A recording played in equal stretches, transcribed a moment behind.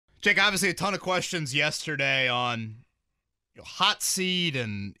Jake, obviously a ton of questions yesterday on hot seat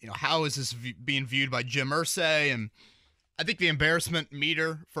and how is this being viewed by Jim Irsay, and I think the embarrassment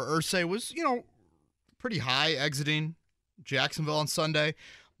meter for Irsay was pretty high exiting Jacksonville on Sunday,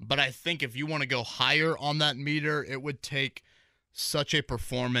 but I think if you want to go higher on that meter, it would take such a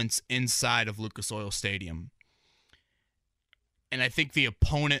performance inside of Lucas Oil Stadium, and I think the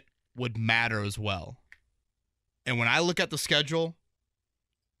opponent would matter as well. And when I look at the schedule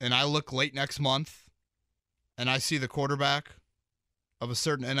and I look late next month and I see the quarterback of a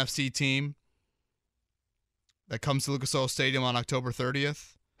certain NFC team that comes to Lucas Oil Stadium on October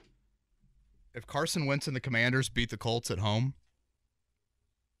 30th, if Carson Wentz and the Commanders beat the Colts at home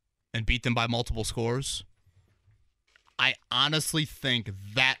and beat them by multiple scores, I honestly think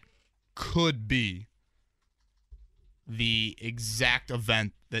that could be the exact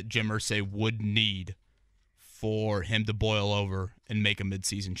event that Jim Irsay would need for him to boil over and make a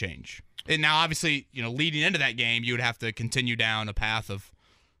midseason change. And now, obviously, leading into that game, you would have to continue down a path of,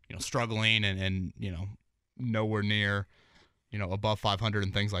 struggling and nowhere near, above 500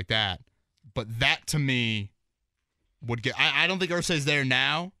 and things like that. But that, to me, would get – I don't think Irsay's there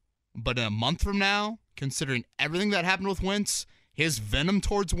now, but in a month from now, considering everything that happened with Wentz, his venom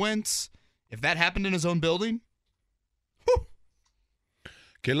towards Wentz, if that happened in his own building, whew.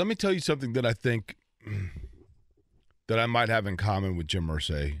 Okay, let me tell you something that I think – that I might have in common with Jim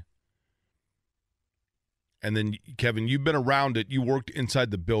Irsay. And then, Kevin, you've been around it. You worked inside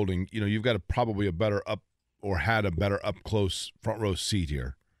the building. You've got probably a better had a better up-close front row seat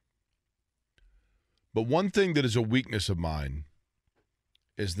here. But one thing that is a weakness of mine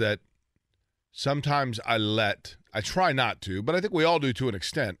is that sometimes I try not to, but I think we all do to an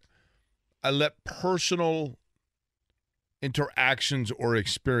extent, I let personal interactions or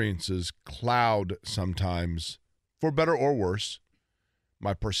experiences cloud sometimes, for better or worse,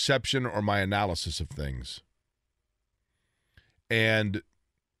 my perception or my analysis of things. And,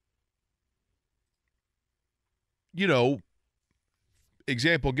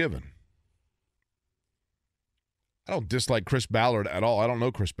 example given. I don't dislike Chris Ballard at all. I don't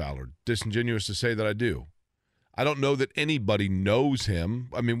know Chris Ballard. Disingenuous to say that I do. I don't know that anybody knows him.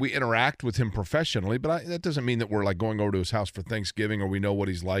 I mean, we interact with him professionally, but that doesn't mean that we're like going over to his house for Thanksgiving or we know what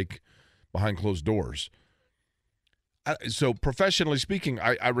he's like behind closed doors. So professionally speaking,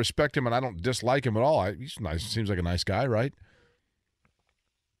 I respect him and I don't dislike him at all. He's nice. Seems like a nice guy, right?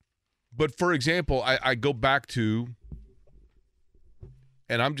 But for example, I go back to,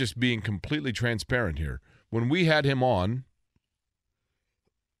 and I'm just being completely transparent here. When we had him on,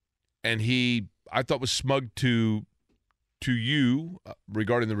 and I thought was smug to you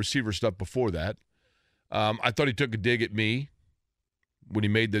regarding the receiver stuff before that. I thought he took a dig at me when he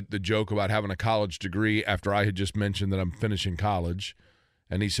made the joke about having a college degree after I had just mentioned that I'm finishing college.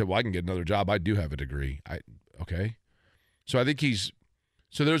 And he said, well, I can get another job. I do have a degree. Okay. So I think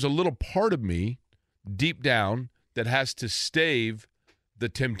so there's a little part of me deep down that has to stave the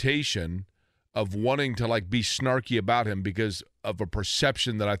temptation of wanting to be snarky about him because of a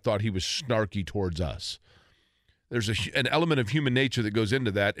perception that I thought he was snarky towards us. There's an element of human nature that goes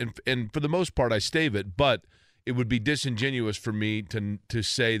into that. And for the most part, I stave it, but it would be disingenuous for me to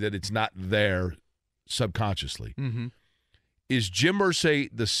say that it's not there subconsciously. Mm-hmm. Is Jim Irsay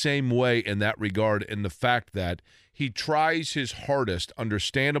the same way in that regard, in the fact that he tries his hardest,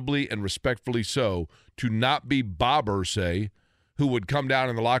 understandably and respectfully so, to not be Bob Irsay, who would come down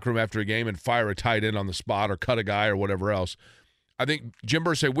in the locker room after a game and fire a tight end on the spot or cut a guy or whatever else? I think Jim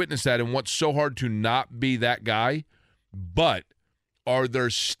Irsay witnessed that and wants so hard to not be that guy, but are there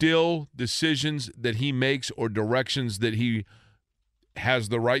still decisions that he makes or directions that he has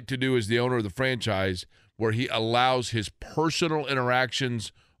the right to do as the owner of the franchise where he allows his personal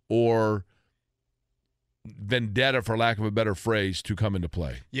interactions or vendetta, for lack of a better phrase, to come into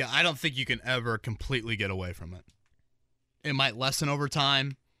play? Yeah, I don't think you can ever completely get away from it. It might lessen over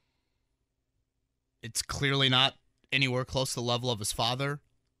time. It's clearly not anywhere close to the level of his father,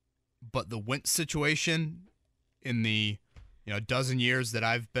 but the Wentz situation in the dozen years that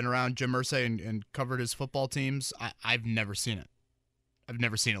I've been around Jim Irsay and covered his football teams, I've never seen it. I've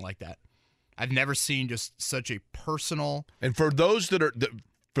never seen it like that. I've never seen just such a personal. And for those that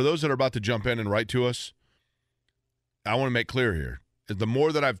are about to jump in and write to us, I want to make clear here: the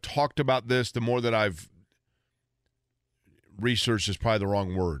more that I've talked about this, the more that I've researched is probably the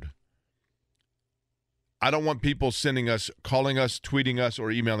wrong word. I don't want people sending us, calling us, tweeting us,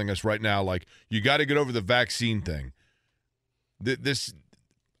 or emailing us right now like, you got to get over the vaccine thing.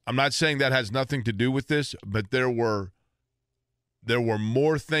 I'm not saying that has nothing to do with this, but there were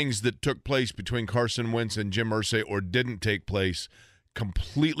more things that took place between Carson Wentz and Jim Irsay or didn't take place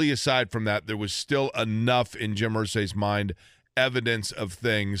completely aside from that, there was still enough in Jim Irsay's mind, evidence of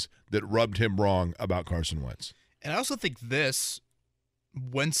things that rubbed him wrong about Carson Wentz. And I also think this,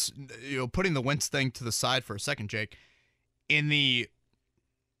 Wentz, putting the Wentz thing to the side for a second, Jake, in the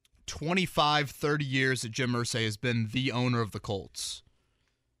 25, 30 years that Jim Irsay has been the owner of the Colts,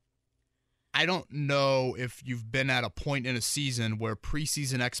 I don't know if you've been at a point in a season where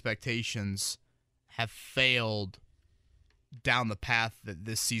preseason expectations have failed down the path that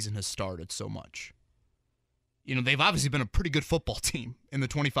this season has started so much. They've obviously been a pretty good football team in the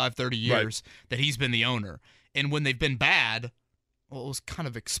 25, 30 years that he's been the owner. And when they've been bad, well, it was kind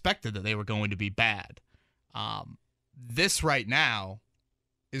of expected that they were going to be bad. This right now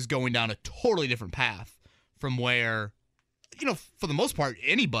is going down a totally different path from where, for the most part,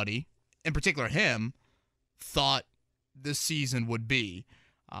 anybody, in particular him, thought this season would be.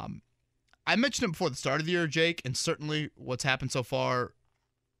 I mentioned it before the start of the year, Jake, and certainly what's happened so far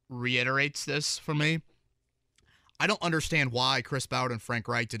reiterates this for me. I don't understand why Chris Ballard and Frank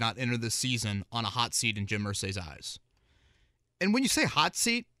Reich did not enter this season on a hot seat in Jim Irsay's eyes. And when you say hot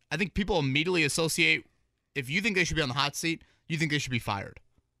seat, I think people immediately associate, if you think they should be on the hot seat, you think they should be fired.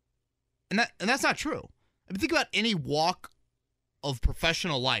 And that's not true. I mean, think about any walk of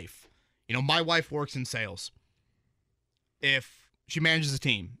professional life. My wife works in sales. If she manages a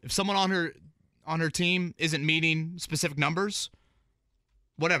team, if someone on her team isn't meeting specific numbers,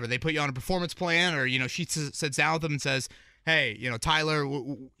 whatever, they put you on a performance plan, or she sits down with them and says, "Hey, Tyler,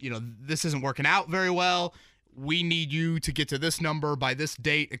 this isn't working out very well. We need you to get to this number by this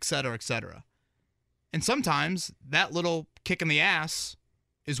date, et cetera, et cetera." And sometimes that little kick in the ass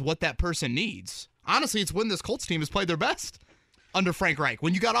is what that person needs. Honestly, it's when this Colts team has played their best under Frank Reich.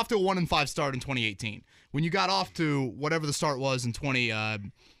 When you got off to a 1-5 start in 2018, when you got off to whatever the start was in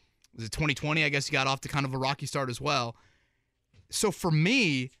 2020, I guess you got off to kind of a rocky start as well. So for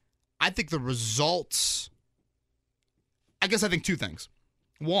me, I think the results, I think two things.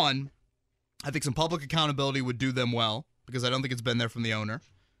 One, I think some public accountability would do them well, because I don't think it's been there from the owner.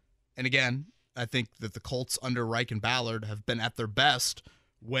 And again, I think that the Colts under Reich and Ballard have been at their best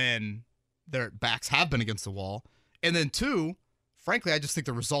when their backs have been against the wall. And then two, frankly, I just think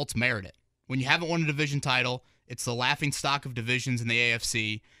the results merit it. When you haven't won a division title, it's the laughing stock of divisions in the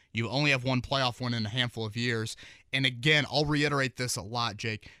AFC. You only have one playoff win in a handful of years. And again, I'll reiterate this a lot,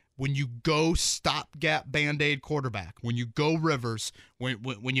 Jake. When you go stopgap Band-Aid quarterback, when you go Rivers,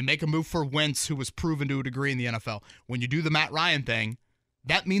 when you make a move for Wentz, who was proven to a degree in the NFL, when you do the Matt Ryan thing,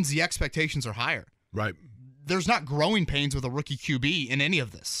 that means the expectations are higher. Right. There's not growing pains with a rookie QB in any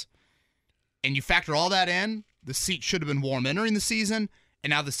of this. And you factor all that in, the seat should have been warm entering the season,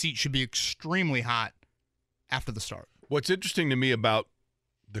 and now the seat should be extremely hot after the start. What's interesting to me about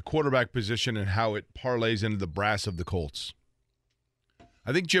the quarterback position and how it parlays into the brass of the Colts,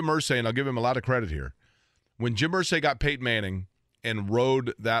 I think Jim Irsay, and I'll give him a lot of credit here, when Jim Irsay got Peyton Manning and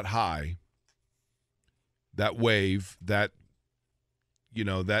rode that high, that wave, that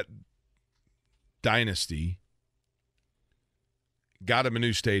dynasty, got him a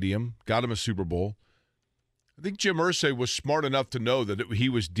new stadium, got him a Super Bowl. I think Jim Irsay was smart enough to know that he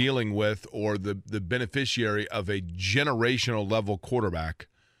was dealing with, or the beneficiary of, a generational level quarterback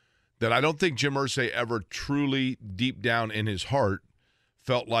that I don't think Jim Irsay ever truly, deep down in his heart,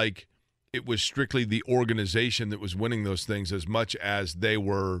 felt like it was strictly the organization that was winning those things, as much as they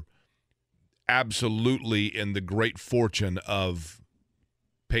were absolutely in the great fortune of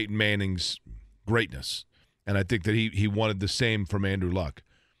Peyton Manning's greatness. And I think that he wanted the same from Andrew Luck.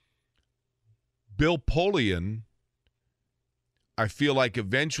 Bill Polian, I feel like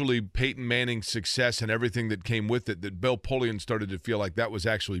eventually Peyton Manning's success and everything that came with it, that Bill Polian started to feel like that was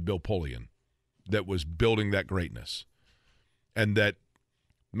actually Bill Polian that was building that greatness. And that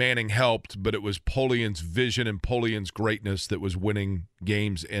Manning helped, but it was Polian's vision and Polian's greatness that was winning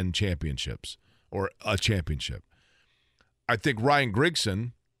games and championships, or a championship. I think Ryan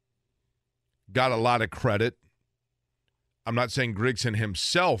Grigson got a lot of credit. I'm not saying Grigson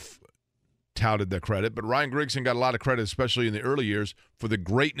himself touted the credit, but Ryan Grigson got a lot of credit, especially in the early years, for the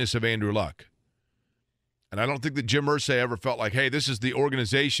greatness of Andrew Luck. And I don't think that Jim Irsay ever felt like, hey, this is the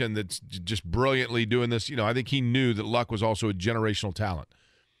organization that's just brilliantly doing this. I think he knew that Luck was also a generational talent.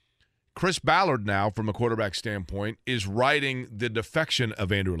 Chris Ballard now, from a quarterback standpoint, is riding the defection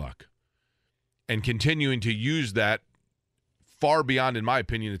of Andrew Luck and continuing to use that far beyond, in my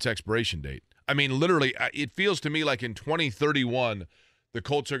opinion, its expiration date. I mean, literally, it feels to me like in 2031, the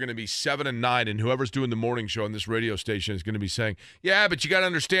Colts are going to be 7-9, and whoever's doing the morning show on this radio station is going to be saying, yeah, but you got to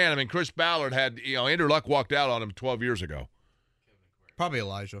understand, I mean, Chris Ballard had, Andrew Luck walked out on him 12 years ago. Probably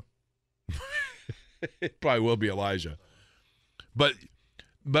Elijah. It probably will be Elijah. But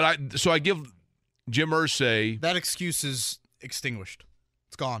I give Jim Irsay. That excuse is extinguished.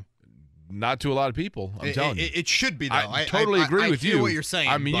 It's gone. Not to a lot of people, I'm telling you. It should be, though. I totally agree with you. I hear what you're saying.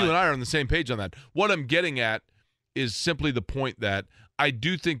 I mean, you and I are on the same page on that. What I'm getting at is simply the point that I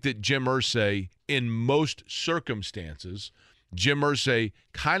do think that Jim Irsay, in most circumstances, Jim Irsay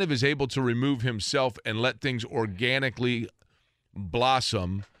kind of is able to remove himself and let things organically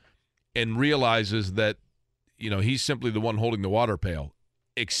blossom and realizes that, he's simply the one holding the water pail.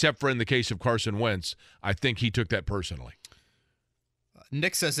 Except for in the case of Carson Wentz, I think he took that personally.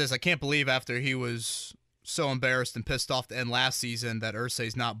 Nick says this, I can't believe after he was so embarrassed and pissed off to end last season that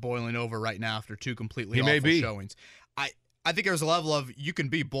Irsay's not boiling over right now after two completely awful showings. I think there's a level of you can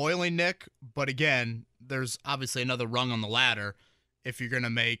be boiling, Nick, but again, there's obviously another rung on the ladder if you're going to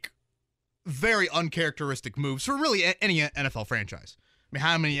make very uncharacteristic moves for really any NFL franchise. I mean,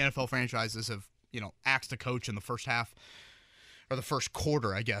 how many NFL franchises have, axed a coach in the first half or the first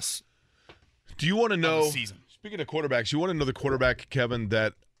quarter, I guess? Do you want to know, season? Speaking of quarterbacks, you want to know the quarterback, Kevin,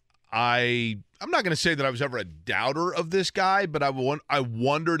 that I'm not going to say that I was ever a doubter of this guy, but I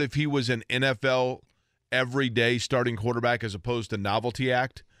wondered if he was an NFL everyday starting quarterback as opposed to novelty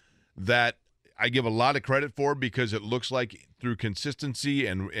act that I give a lot of credit for because it looks like through consistency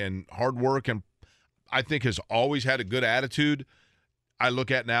and hard work and I think has always had a good attitude. I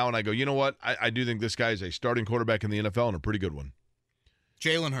look at now and I go, you know what? I do think this guy is a starting quarterback in the NFL and a pretty good one.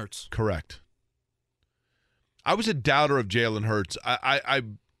 Jalen Hurts. Correct. I was a doubter of Jalen Hurts. I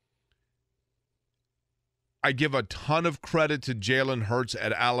give a ton of credit to Jalen Hurts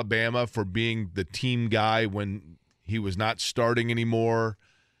at Alabama for being the team guy when he was not starting anymore.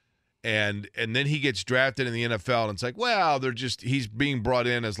 And then he gets drafted in the NFL, and it's like, well, he's being brought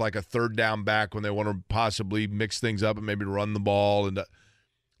in as like a third down back when they want to possibly mix things up and maybe run the ball. And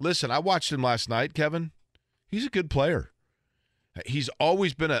listen, I watched him last night, Kevin. He's a good player. He's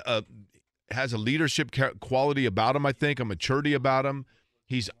always been has a leadership quality about him, I think, a maturity about him.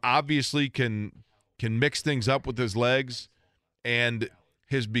 He's obviously can mix things up with his legs and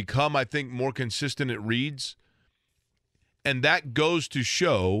has become, I think, more consistent at reads. And that goes to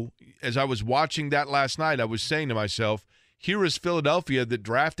show, as I was watching that last night, I was saying to myself, here is Philadelphia that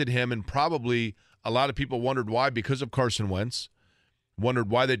drafted him, and probably a lot of people wondered why because of Carson Wentz, wondered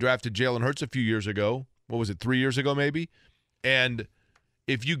why they drafted Jalen Hurts a few years ago. What was it, 3 years ago maybe? And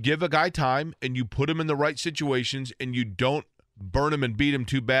if you give a guy time and you put him in the right situations and you don't burn him and beat him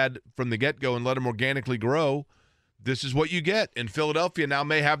too bad from the get-go and let him organically grow, this is what you get. And Philadelphia now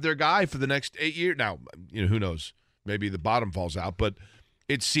may have their guy for the next 8 years. Now, who knows? Maybe the bottom falls out, but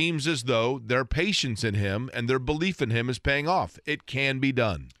it seems as though their patience in him and their belief in him is paying off. It can be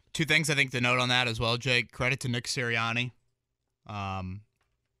done. Two things I think to note on that as well, Jake. Credit to Nick Sirianni. I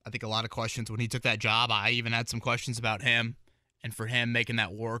think a lot of questions when he took that job. I even had some questions about him and for him making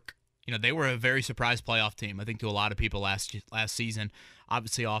that work. They were a very surprise playoff team, I think, to a lot of people last season.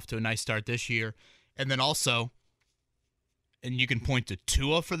 Obviously off to a nice start this year. And then also, and you can point to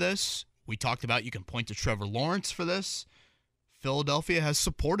Tua for this. We talked about you can point to Trevor Lawrence for this. Philadelphia has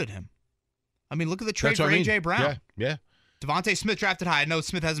supported him. I mean, look at the trade for A.J. Brown. Yeah. Devontae Smith drafted high. I know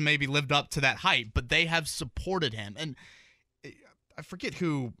Smith hasn't maybe lived up to that hype, but they have supported him. And I forget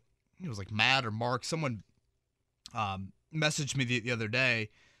who, it was like Matt or Mark, someone messaged me the other day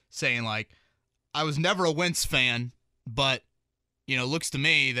saying, like, I was never a Wentz fan, but, looks to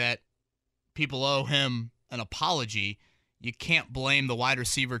me that people owe him an apology. You can't blame the wide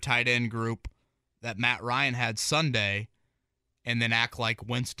receiver tight end group that Matt Ryan had Sunday and then act like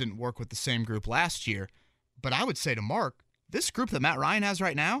Wentz didn't work with the same group last year. But I would say to Mark, this group that Matt Ryan has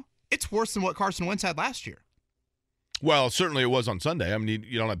right now, it's worse than what Carson Wentz had last year. Well, certainly it was on Sunday. I mean,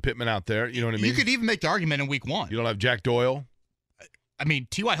 you don't have Pittman out there. You know what I mean? You could even make the argument in week one. You don't have Jack Doyle. I mean,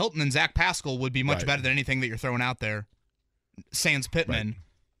 T.Y. Hilton and Zach Pascal would be much better than anything that you're throwing out there. Sans Pittman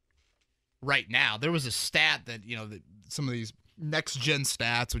right now. There was a stat that, some of these next-gen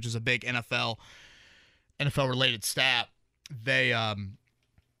stats, which is a big NFL-related stat, they have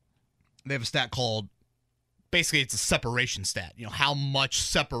a stat called, basically it's a separation stat. How much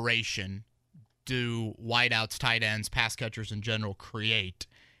separation do wideouts, tight ends, pass catchers in general create?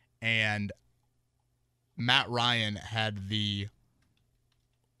 And Matt Ryan had the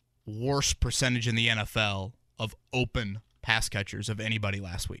worst percentage in the NFL of open pass catchers of anybody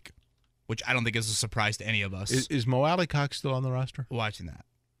last week, which I don't think is a surprise to any of us. Is Mo Alley-Cox still on the roster? Watching that.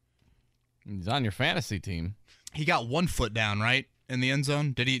 He's on your fantasy team. He got 1 foot down, right, in the end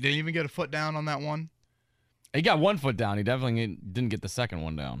zone? Did he even get a foot down on that one? He got 1 foot down. He definitely didn't get the second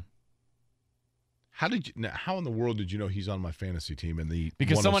one down. How in the world did you know he's on my fantasy team in the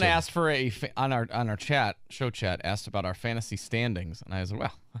Because someone 107? asked for on our show chat asked about our fantasy standings, and I said,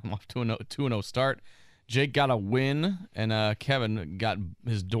 well, I'm off to a 2-0 start. Jake got a win, and Kevin got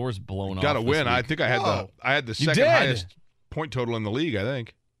his doors blown off. Got a this win. week. I think I had the You second did. highest point total in the league, I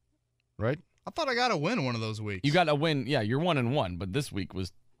think. Right? I thought I got a win one of those weeks. You got a win. Yeah, you're 1-1, but this week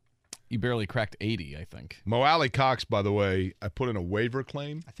you barely cracked 80, I think. Mo Alley Cox, by the way, I put in a waiver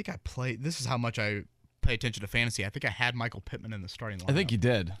claim. I think I played. This is how much I pay attention to fantasy. I think I had Michael Pittman in the starting lineup. I think you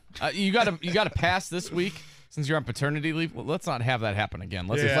did. You got to pass this week since you're on paternity leave. Well, let's not have that happen again.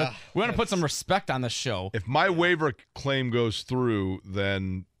 We want to put some respect on the show. If my waiver claim goes through,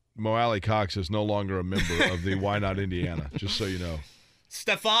 then Mo Alley Cox is no longer a member of the Why Not Indiana, just so you know.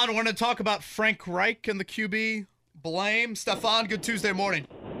 Stefan, want to talk about Frank Reich and the QB blame? Stefan, good Tuesday morning.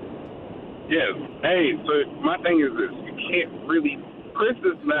 Yes. Hey, so my thing is this. You can't really – Chris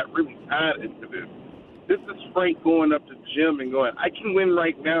is not really tied into this. This is Frank going up to Jim and going, I can win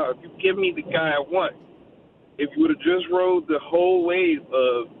right now if you give me the guy I want. If you would have just rode the whole wave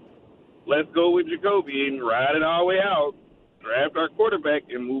of let's go with Jacoby and ride it all the way out, draft our quarterback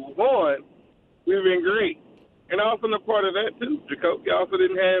and move on, we've been great. And also a part of that, too, Jacoby also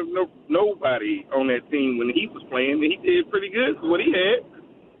didn't have nobody on that team when he was playing, and he did pretty good for what he had.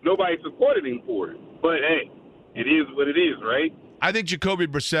 Nobody supported him for it. But, hey, it is what it is, right? I think Jacoby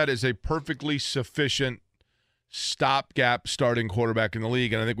Brissett is a perfectly sufficient stopgap starting quarterback in the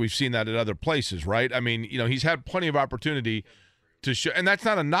league, and I think we've seen that at other places, right? I mean, he's had plenty of opportunity to show, and that's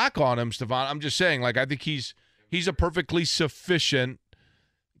not a knock on him, Stefan. I'm just saying, I think he's a perfectly sufficient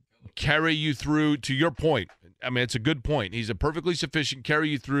carry you through, to your point. I mean, it's a good point. He's a perfectly sufficient carry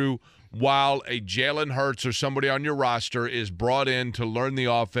you through while a Jalen Hurts or somebody on your roster is brought in to learn the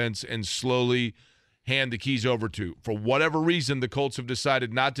offense and slowly hand the keys over to. For whatever reason, the Colts have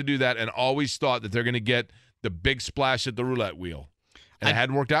decided not to do that and always thought that they're going to get the big splash at the roulette wheel. And it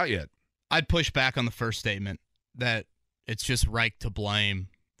hadn't worked out yet. I'd push back on the first statement that it's just Reich to blame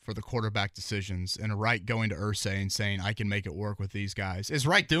for the quarterback decisions and Reich going to Irsay and saying, I can make it work with these guys. Is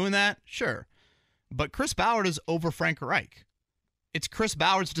Reich doing that? Sure. But Chris Ballard is over Frank Reich. It's Chris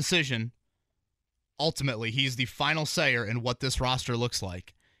Ballard's decision. Ultimately, he's the final sayer in what this roster looks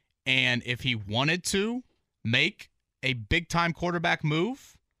like. And if he wanted to make a big-time quarterback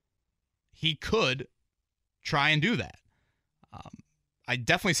move, he could try and do that. I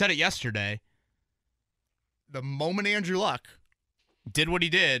definitely said it yesterday. The moment Andrew Luck did what he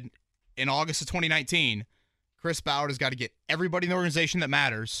did in August of 2019, Chris Ballard has got to get everybody in the organization that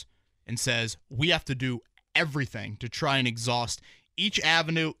matters and says, we have to do everything to try and exhaust each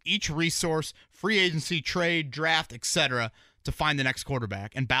avenue, each resource, free agency, trade, draft, etc., to find the next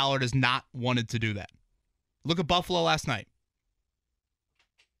quarterback. And Ballard has not wanted to do that. Look at Buffalo last night.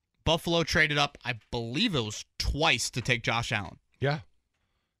 Buffalo traded up, I believe it was twice, to take Josh Allen. Yeah.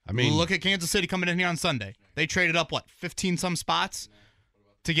 I mean, look at Kansas City coming in here on Sunday. They traded up, 15-some spots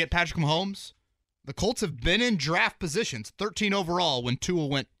to get Patrick Mahomes? The Colts have been in draft positions, 13 overall when Tua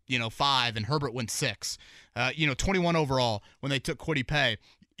went, 5 and Herbert went 6. 21 overall when they took Kwity Paye.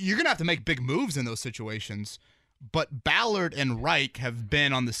 You're going to have to make big moves in those situations. But Ballard and Reich have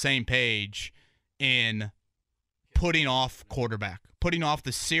been on the same page in putting off quarterback, putting off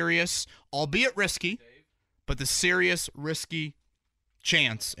the serious, albeit risky, but the serious, risky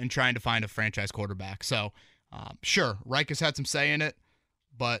chance in trying to find a franchise quarterback. So, sure, Reich has had some say in it,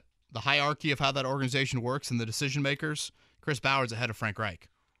 but the hierarchy of how that organization works and the decision makers, Chris Ballard's ahead of Frank Reich.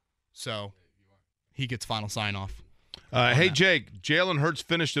 So, he gets final sign-off. Hey, Jake, Jalen Hurts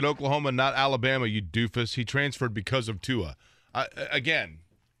finished at Oklahoma, not Alabama, you doofus. He transferred because of Tua. Again,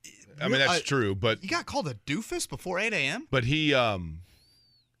 I mean, that's true, but... You got called a doofus before 8 a.m.? But he,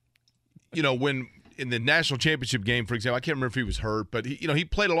 when in the national championship game, for example, I can't remember if he was hurt, but he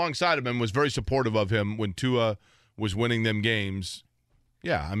played alongside him and was very supportive of him when Tua was winning them games.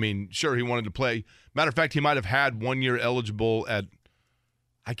 Yeah, I mean, sure, he wanted to play. Matter of fact, he might have had 1 year eligible at,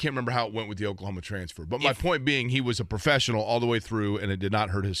 I can't remember how it went with the Oklahoma transfer. But my point being, he was a professional all the way through, and it did not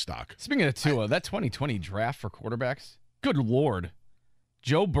hurt his stock. Speaking of Tua, that 2020 draft for quarterbacks, good Lord.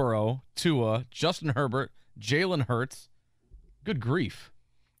 Joe Burrow, Tua, Justin Herbert, Jalen Hurts. Good grief.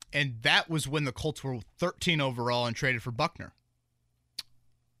 And that was when the Colts were 13 overall and traded for Buckner.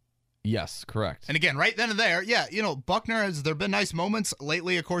 Yes, correct. And again, right then and there, Buckner, there have been nice moments.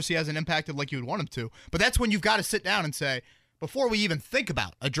 Lately, of course, he hasn't impacted like you would want him to. But that's when you've got to sit down and say, before we even think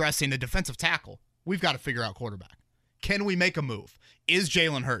about addressing a defensive tackle, we've got to figure out quarterback. Can we make a move? Is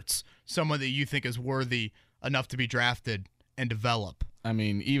Jalen Hurts someone that you think is worthy enough to be drafted and develop? I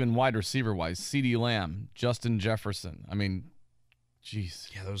mean, even wide receiver-wise, CeeDee Lamb, Justin Jefferson. I mean, jeez.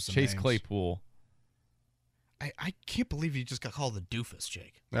 Yeah, those are Chase names. Claypool. I can't believe you just got called a doofus,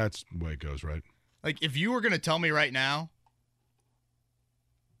 Jake. That's the way it goes, right? Like, if you were going to tell me right now,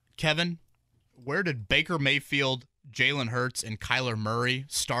 Kevin, where did Baker Mayfield, Jalen Hurts, and Kyler Murray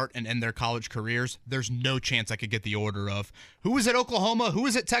start and end their college careers? There's no chance I could get the order of who was at Oklahoma, who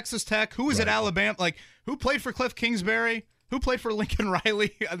was at Texas Tech, who was at Alabama, like who played for Cliff Kingsbury, who played for Lincoln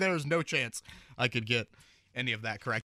Riley. There's no chance I could get any of that correct.